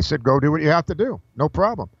 And they said, go do what you have to do. No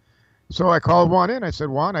problem. So I called Juan in. I said,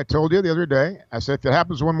 Juan, I told you the other day, I said, if it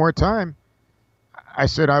happens one more time, I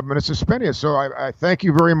said, I'm going to suspend you. So I thank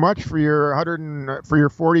you very much for your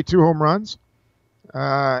 42 home runs.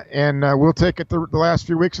 And we'll take it the last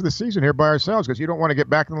few weeks of the season here by ourselves because you don't want to get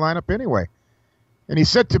back in the lineup anyway. And he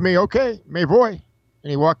said to me, okay, me voy.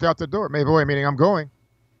 And he walked out the door. Me voy, meaning I'm going.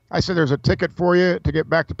 I said, there's a ticket for you to get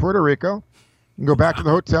back to Puerto Rico. You can go back to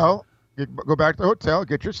the hotel. Go back to the hotel,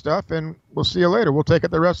 get your stuff, and we'll see you later. We'll take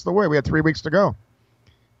it the rest of the way. We had 3 weeks to go.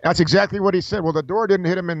 That's exactly what he said. Well, the door didn't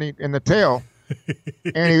hit him in the tail,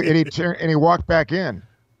 and he walked back in.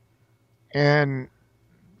 And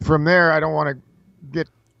from there, I don't want to get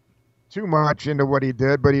too much into what he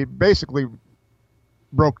did, but he basically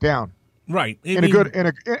broke down. Right. In a good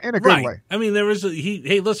way. I mean, there was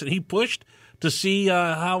he pushed to see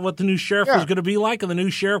what the new sheriff was going to be like, and the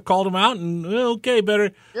new sheriff called him out, and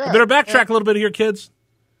better backtrack a little bit here, kids.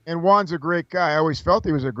 And Juan's a great guy. I always felt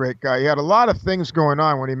he was a great guy. He had a lot of things going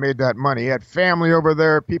on when he made that money. He had family over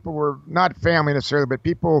there. People were not family necessarily, but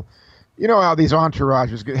people, you know how these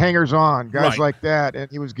entourages, hangers-on, guys like that.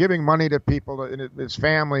 And he was giving money to people in his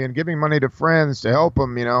family and giving money to friends to help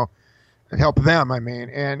him, help them, I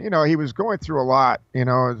mean. And, he was going through a lot,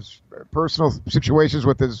 his personal situations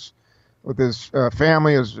with his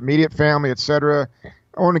family, his immediate family, etc.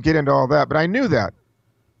 I want to get into all that, but I knew that.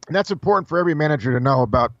 And that's important for every manager to know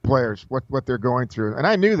about players, what they're going through. And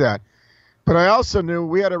I knew that. But I also knew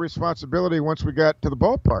we had a responsibility once we got to the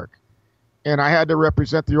ballpark. And I had to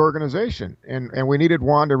represent the organization. And we needed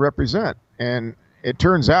Juan to represent. And it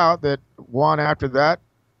turns out that Juan, after that,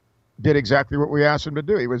 did exactly what we asked him to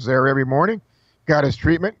do. He was there every morning, got his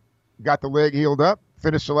treatment, got the leg healed up,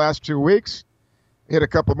 finished the last 2 weeks, hit a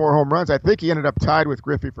couple more home runs. I think he ended up tied with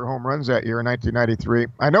Griffey for home runs that year in 1993.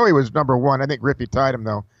 I know he was number one. I think Griffey tied him,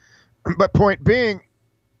 though. But point being,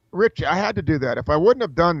 Rich, I had to do that. If I wouldn't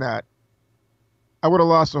have done that, I would have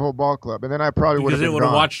lost the whole ball club, and then I probably would have been gone. Because they would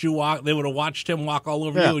have watched you walk. They would have watched him walk all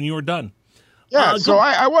over you, and you were done. Yeah, so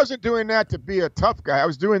I wasn't doing that to be a tough guy. I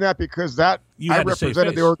was doing that because I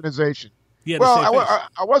represented the organization.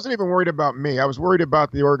 I wasn't even worried about me. I was worried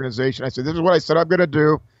about the organization. I said, this is what I said I'm going to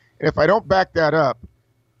do. And if I don't back that up,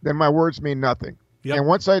 then my words mean nothing. Yep. And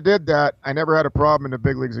once I did that, I never had a problem in the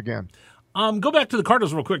big leagues again. Go back to the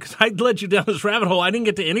Cardinals real quick because I led you down this rabbit hole. I didn't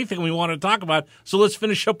get to anything we wanted to talk about, so let's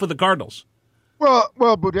finish up with the Cardinals. Well,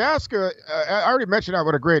 Budaska, I already mentioned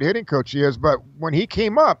what a great hitting coach he is, but when he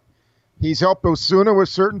came up, he's helped Osuna with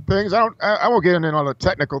certain things. I won't get into all the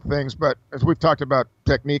technical things, but as we've talked about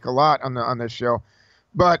technique a lot on this show,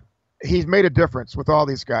 but he's made a difference with all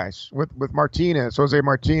these guys, with Martinez, Jose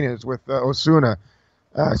Martinez, with Osuna.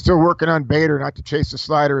 Still working on Bader, not to chase the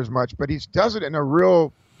slider as much, but he does it in a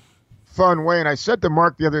real fun way. And I said to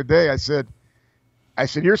Mark the other day, I said,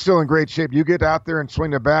 you're still in great shape. You get out there and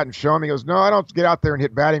swing the bat and show him. He goes, no, I don't get out there and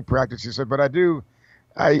hit batting practice. He said, but I do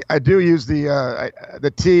use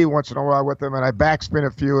the tee once in a while with him, and I backspin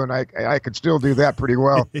a few, and I could still do that pretty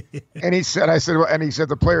well. And he said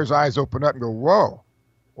the player's eyes open up and go, whoa,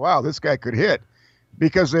 wow, this guy could hit,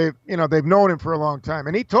 because they've known him for a long time.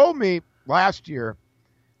 And he told me last year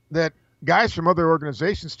that guys from other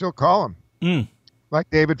organizations still call him, like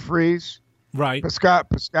David Freese, right,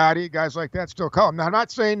 Piscotti, guys like that still call him. Now, I'm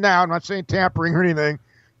not saying tampering or anything,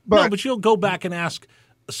 but you'll go back and ask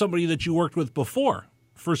somebody that you worked with before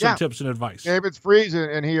for some tips and advice. David Freese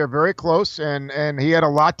and he are very close, and he had a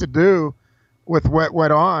lot to do with what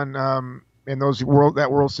went on in that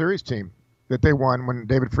World Series team that they won when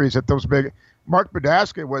David Freese hit those big. Mark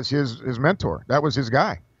Badaska was his mentor. That was his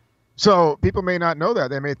guy. So people may not know that.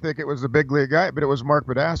 They may think it was the big league guy, but it was Mark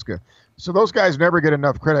Badaska. So those guys never get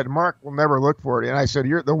enough credit. Mark will never look for it. And I said,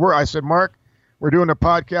 I said, Mark, we're doing a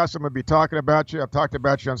podcast. I'm going to be talking about you. I've talked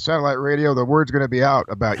about you on satellite radio. The word's going to be out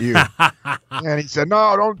about you. And he said,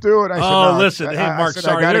 no, don't do it. I said, no. Listen. Hey, Mark,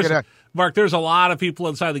 sorry. Mark, there's a lot of people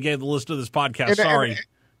inside the game that listen to this podcast. Sorry.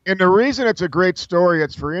 And the reason it's a great story,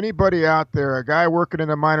 it's for anybody out there, a guy working in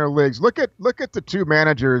the minor leagues. Look at the two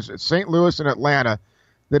managers at St. Louis and Atlanta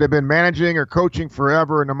that have been managing or coaching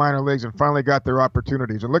forever in the minor leagues and finally got their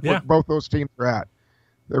opportunities. And look what both those teams are at.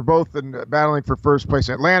 They're both battling for first place.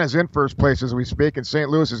 Atlanta's in first place as we speak, and St.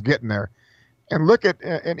 Louis is getting there. And look at,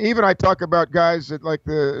 and even I talk about guys that like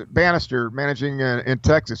the Bannister managing in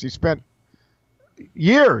Texas. He spent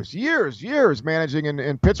years managing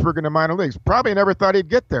in Pittsburgh in the minor leagues. Probably never thought he'd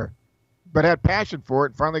get there, but had passion for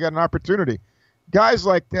it and finally got an opportunity. Guys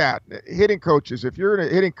like that, hitting coaches, if you're a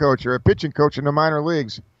hitting coach or a pitching coach in the minor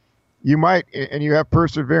leagues, you might, and you have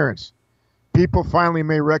perseverance, people finally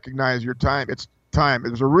may recognize your time. It's time.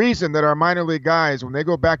 There's a reason that our minor league guys, when they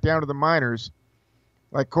go back down to the minors,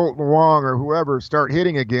 like Colton Wong or whoever, start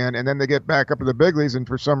hitting again, and then they get back up to the big leagues, and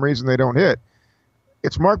for some reason they don't hit.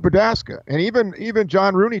 It's Mark Badaska. And even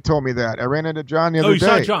John Rooney told me that. I ran into John the other day.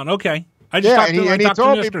 Oh, you saw John. Okay. I just talked to him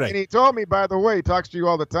yesterday. And he told me, by the way, he talks to you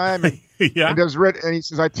all the time. And, yeah. And he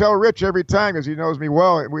says, I tell Rich every time because he knows me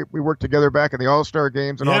well. And we worked together back in the All-Star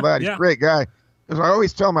games and all that. He's a great guy. Because I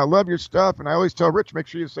always tell him I love your stuff. And I always tell Rich, make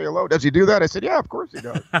sure you say hello. Does he do that? I said, yeah, of course he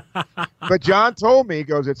does. But John told me, he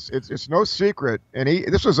goes, it's no secret. And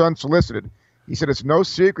this was unsolicited. He said, it's no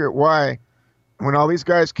secret why, when all these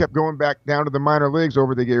guys kept going back down to the minor leagues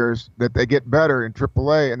over the years, that they get better in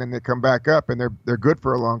AAA, and then they come back up, and they're good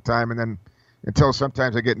for a long time, and then until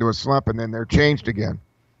sometimes they get into a slump, and then they're changed again.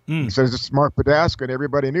 He says it's Mark Badaska, and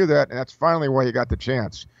everybody knew that, and that's finally why he got the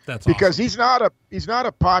chance. That's because awesome. he's not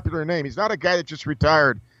a popular name. He's not a guy that just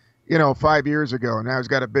retired, 5 years ago, and now he's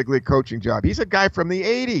got a big league coaching job. He's a guy from the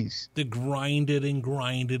 80s. That grinded and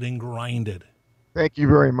grinded and grinded. Thank you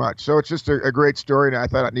very much. So it's just a great story, and I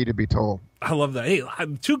thought it needed to be told. I love that. Hey,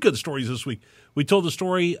 two good stories this week. We told the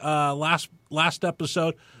story last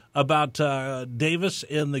episode about Davis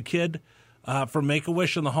and the kid from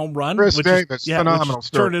Make-A-Wish and the home run. Chris Davis, phenomenal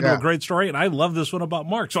story. Turned into a great story, and I love this one about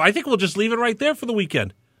Mark. So I think we'll just leave it right there for the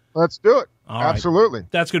weekend. Let's do it. All Absolutely.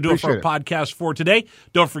 Right. That's going to do it for our podcast for today.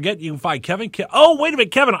 Don't forget, you can find Kevin. Oh, wait a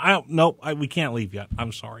minute, Kevin. We can't leave yet.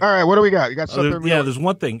 I'm sorry. All right, what do we got? You got something? There's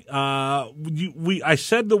one thing. I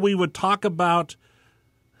said that we would talk about.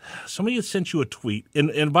 Somebody had sent you a tweet,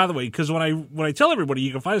 and by the way, because when I tell everybody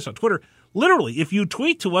you can find us on Twitter, literally, if you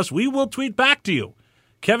tweet to us, we will tweet back to you.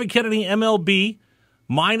 Kevin Kennedy, MLB.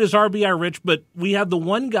 Mine is RBI Rich, but we had the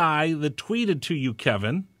one guy that tweeted to you,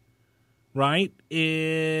 Kevin, right?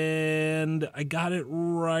 And I got it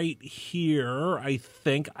right here, I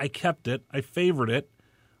think. I kept it. I favored it.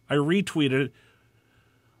 I retweeted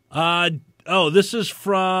it. This is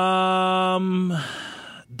from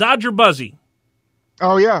Dodger Buzzy.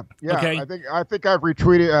 Oh yeah. Okay. I think I've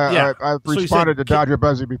retweeted. I've responded to Dodger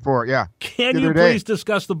Buzzy before. Yeah. Can you please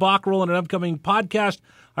discuss the Bach rule in an upcoming podcast?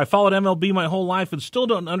 I followed MLB my whole life and still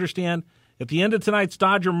don't understand. At the end of tonight's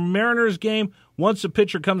Dodger Mariners game, once a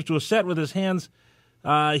pitcher comes to a set with his hands,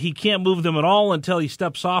 he can't move them at all until he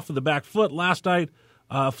steps off with the back foot. Last night,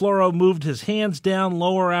 Floro moved his hands down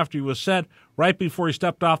lower after he was set, right before he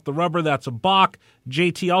stepped off the rubber. That's a balk.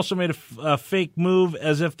 JT also made a fake move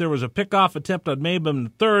as if there was a pickoff attempt on Maben in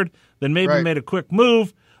the third. Then Maben made a quick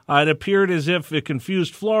move. It appeared as if it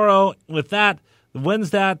confused Floro with that. When's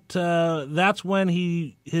that? That's when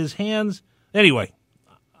his hands. Anyway,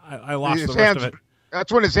 I lost the rest of it.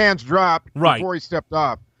 That's when his hands dropped before he stepped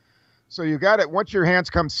off. So you got it. Once your hands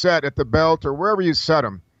come set at the belt or wherever you set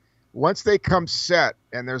them, once they come set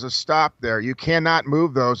and there's a stop there, you cannot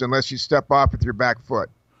move those unless you step off with your back foot.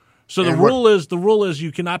 So the rule is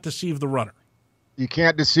you cannot deceive the runner. You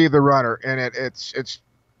can't deceive the runner, and it's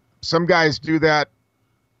some guys do that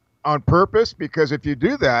on purpose because if you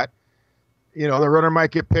do that, the runner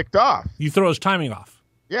might get picked off. You throw his timing off.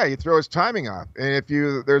 Yeah, you throw his timing off. And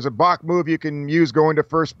there's a balk move you can use going to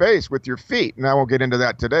first base with your feet. And I won't get into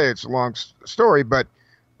that today. It's a long story. But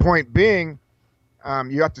point being,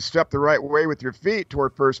 you have to step the right way with your feet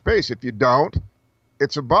toward first base. If you don't,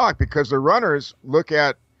 it's a balk because the runners look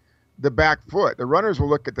at the back foot. The runners will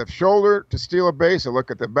look at the shoulder to steal a base. They'll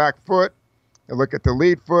look at the back foot. They'll look at the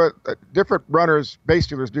lead foot. Different runners, base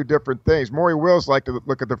stealers, do different things. Maury Wills like to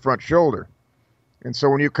look at the front shoulder. And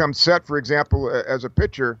so when you come set, for example, as a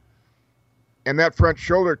pitcher, and that front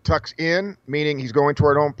shoulder tucks in, meaning he's going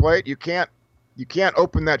toward home plate, you can't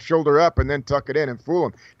open that shoulder up and then tuck it in and fool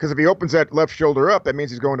him. Because if he opens that left shoulder up, that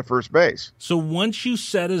means he's going to first base. So once you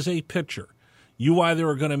set as a pitcher, you either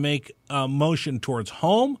are going to make a motion towards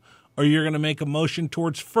home or you're going to make a motion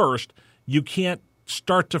towards first. You can't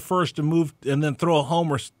start to first and move and then throw a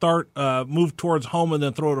home, or move towards home and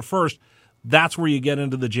then throw to first. That's where you get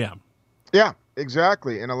into the jam. Yeah,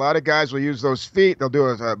 exactly. And a lot of guys will use those feet. They'll do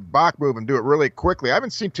a Bach move and do it really quickly. I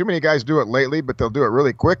haven't seen too many guys do it lately, but they'll do it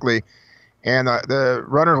really quickly. And the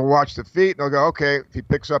runner will watch the feet, and they'll go, okay, if he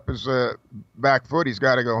picks up his back foot, he's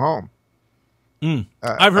got to go home.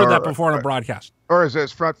 I've heard that before in a broadcast. Or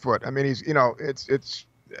his front foot. I mean,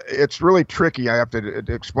 it's really tricky. I have to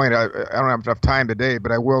explain it. I don't have enough time today,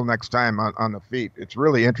 but I will next time on the feet. It's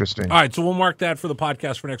really interesting. All right, so we'll mark that for the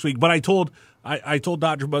podcast for next week. But I told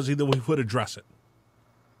Dr. Buzzy that we would address it.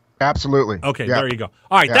 Absolutely. Okay, There you go.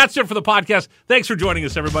 All right, That's it for the podcast. Thanks for joining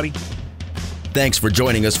us, everybody. Thanks for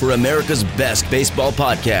joining us for America's Best Baseball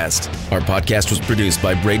Podcast. Our podcast was produced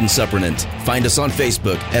by Braden Suppernant. Find us on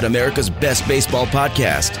Facebook at America's Best Baseball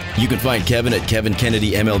Podcast. You can find Kevin at Kevin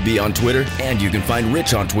Kennedy MLB on Twitter, and you can find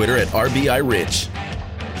Rich on Twitter at RBI Rich.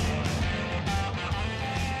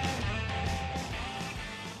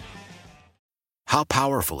 How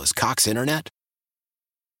powerful is Cox Internet?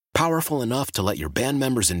 Powerful enough to let your band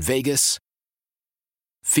members in Vegas,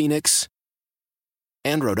 Phoenix,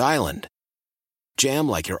 and Rhode Island jam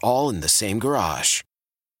like you're all in the same garage.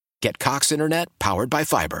 Get Cox Internet powered by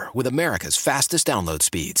fiber with America's fastest download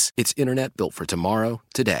speeds. It's internet built for tomorrow,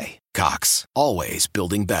 today. Cox, always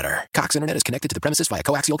building better. Cox Internet is connected to the premises via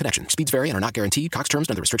coaxial connection. Speeds vary and are not guaranteed. Cox terms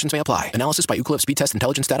and other restrictions may apply. Analysis by Ookla of Speed Test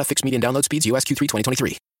Intelligence Data. Fixed median download speeds. US Q3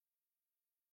 2023.